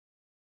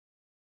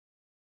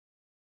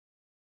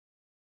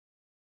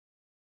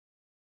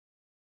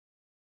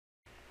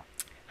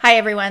Hi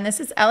everyone,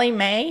 this is Ellie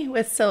Mae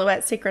with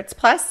Silhouette Secrets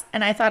Plus,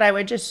 and I thought I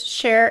would just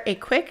share a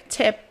quick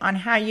tip on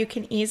how you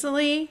can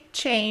easily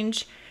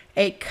change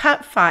a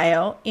cut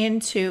file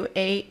into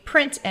a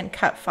print and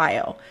cut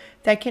file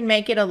that can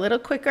make it a little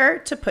quicker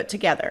to put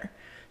together.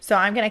 So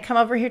I'm going to come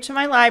over here to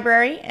my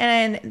library,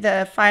 and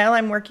the file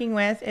I'm working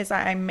with is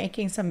I'm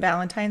making some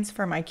Valentines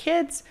for my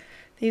kids.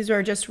 These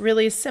are just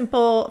really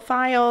simple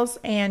files,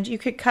 and you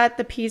could cut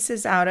the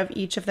pieces out of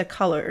each of the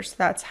colors.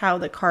 That's how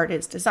the card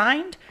is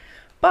designed.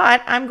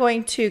 But I'm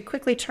going to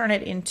quickly turn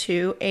it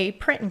into a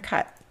print and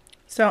cut.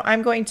 So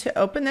I'm going to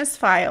open this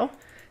file,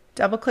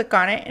 double click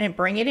on it, and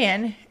bring it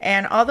in,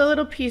 and all the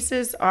little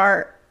pieces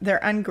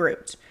they're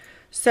ungrouped.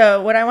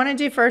 So what I want to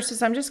do first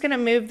is I'm just going to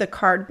move the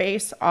card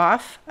base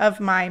off of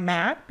my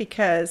mat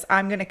because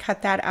I'm going to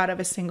cut that out of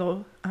a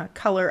single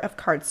color of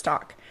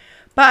cardstock.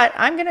 But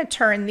I'm going to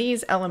turn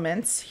these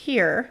elements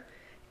here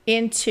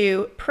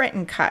into print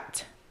and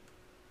cut.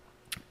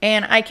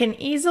 And I can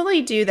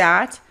easily do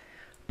that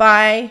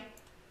by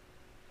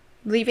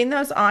leaving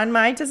those on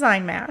my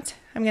design mat.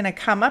 I'm going to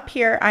come up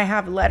here. I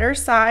have letter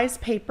size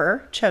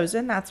paper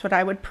chosen. That's what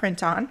I would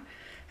print on.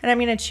 And I'm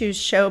going to choose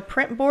show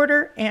print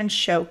border and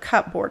show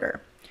cut border.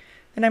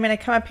 Then I'm going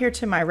to come up here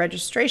to my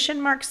registration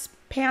marks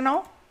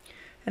panel,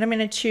 and I'm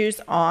going to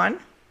choose on.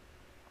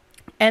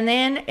 And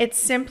then it's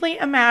simply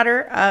a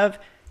matter of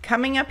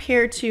coming up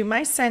here to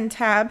my send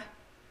tab.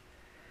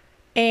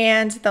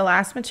 And the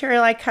last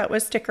material I cut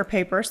was sticker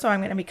paper, so I'm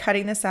going to be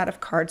cutting this out of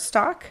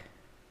cardstock.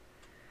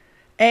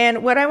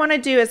 And what I want to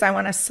do is I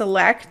want to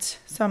select,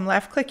 so I'm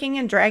left clicking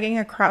and dragging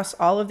across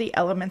all of the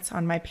elements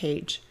on my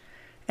page.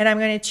 And I'm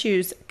going to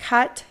choose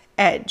cut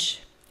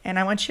edge. And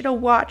I want you to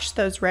watch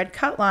those red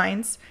cut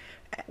lines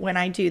when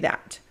I do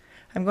that.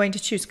 I'm going to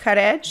choose cut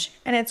edge,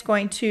 and it's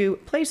going to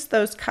place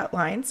those cut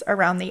lines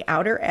around the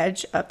outer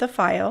edge of the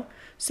file.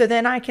 So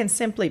then I can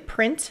simply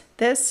print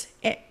this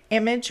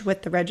image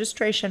with the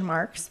registration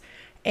marks,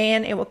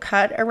 and it will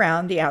cut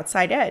around the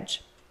outside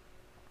edge.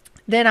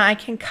 Then I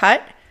can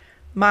cut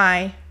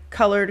my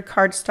colored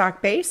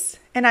cardstock base,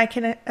 and I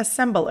can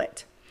assemble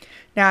it.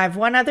 Now I have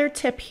one other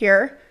tip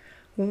here.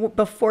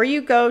 Before you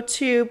go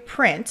to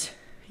print,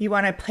 you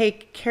want to pay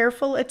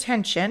careful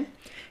attention.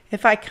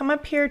 If I come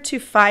up here to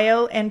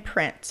file and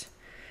print,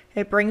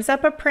 it brings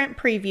up a print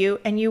preview,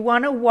 and you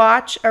want to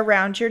watch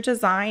around your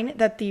design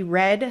that the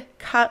red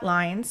cut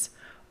lines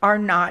are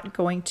not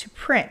going to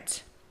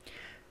print.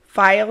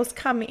 Files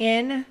come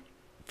in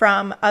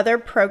from other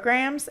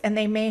programs, and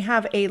they may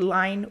have a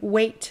line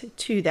weight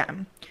to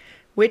them,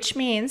 which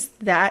means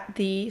that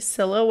the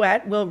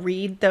Silhouette will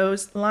read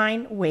those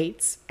line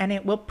weights and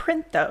it will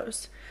print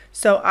those.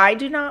 So I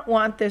do not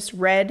want this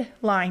red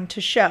line to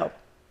show.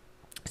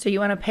 So you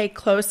want to pay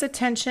close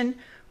attention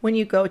when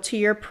you go to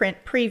your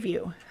print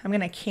preview. I'm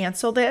going to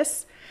cancel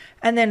this,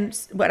 and then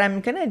what I'm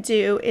going to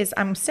do is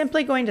I'm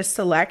simply going to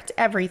select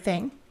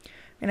everything.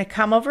 I'm going to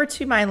come over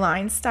to my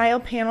line style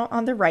panel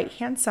on the right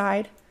hand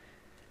side.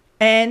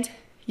 And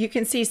you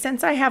can see,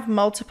 since I have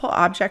multiple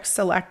objects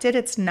selected,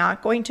 it's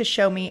not going to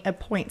show me a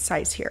point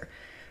size here.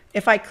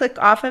 If I click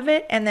off of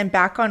it and then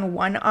back on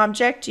one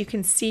object, you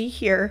can see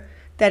here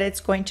that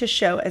it's going to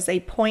show as a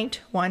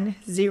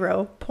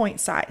 0.10 point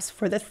size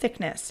for the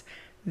thickness.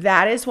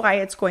 That is why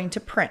it's going to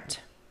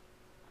print.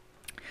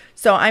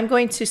 So I'm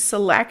going to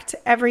select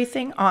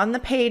everything on the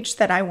page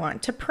that I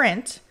want to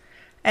print,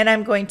 and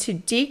I'm going to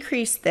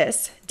decrease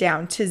this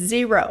down to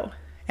 0.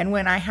 And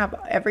when I have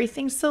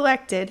everything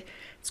selected,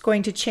 it's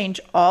going to change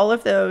all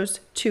of those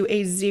to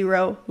a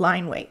 0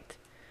 line weight.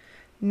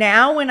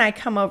 Now when I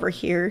come over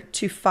here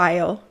to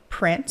File,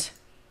 Print,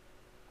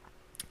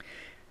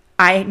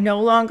 I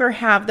no longer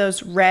have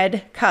those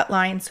red cut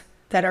lines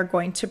that are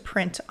going to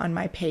print on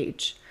my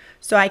page.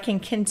 So I can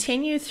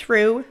continue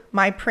through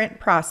my print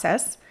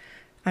process.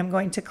 I'm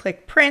going to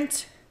click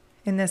Print.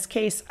 In this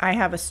case, I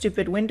have a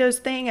stupid Windows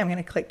thing. I'm going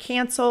to click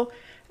Cancel,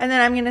 and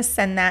then I'm going to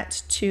send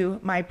that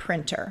to my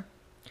printer.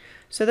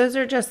 So those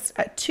are just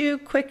two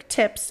quick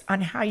tips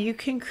on how you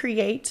can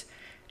create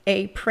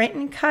a print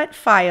and cut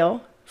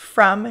file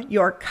from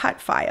your cut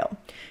file.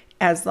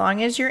 As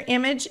long as your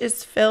image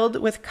is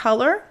filled with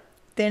color,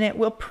 then it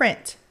will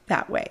print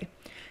that way.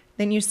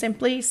 Then you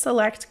simply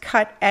select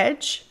cut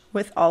edge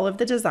with all of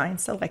the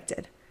designs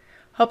selected.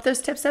 Hope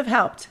those tips have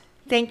helped.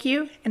 Thank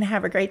you, and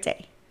have a great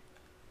day.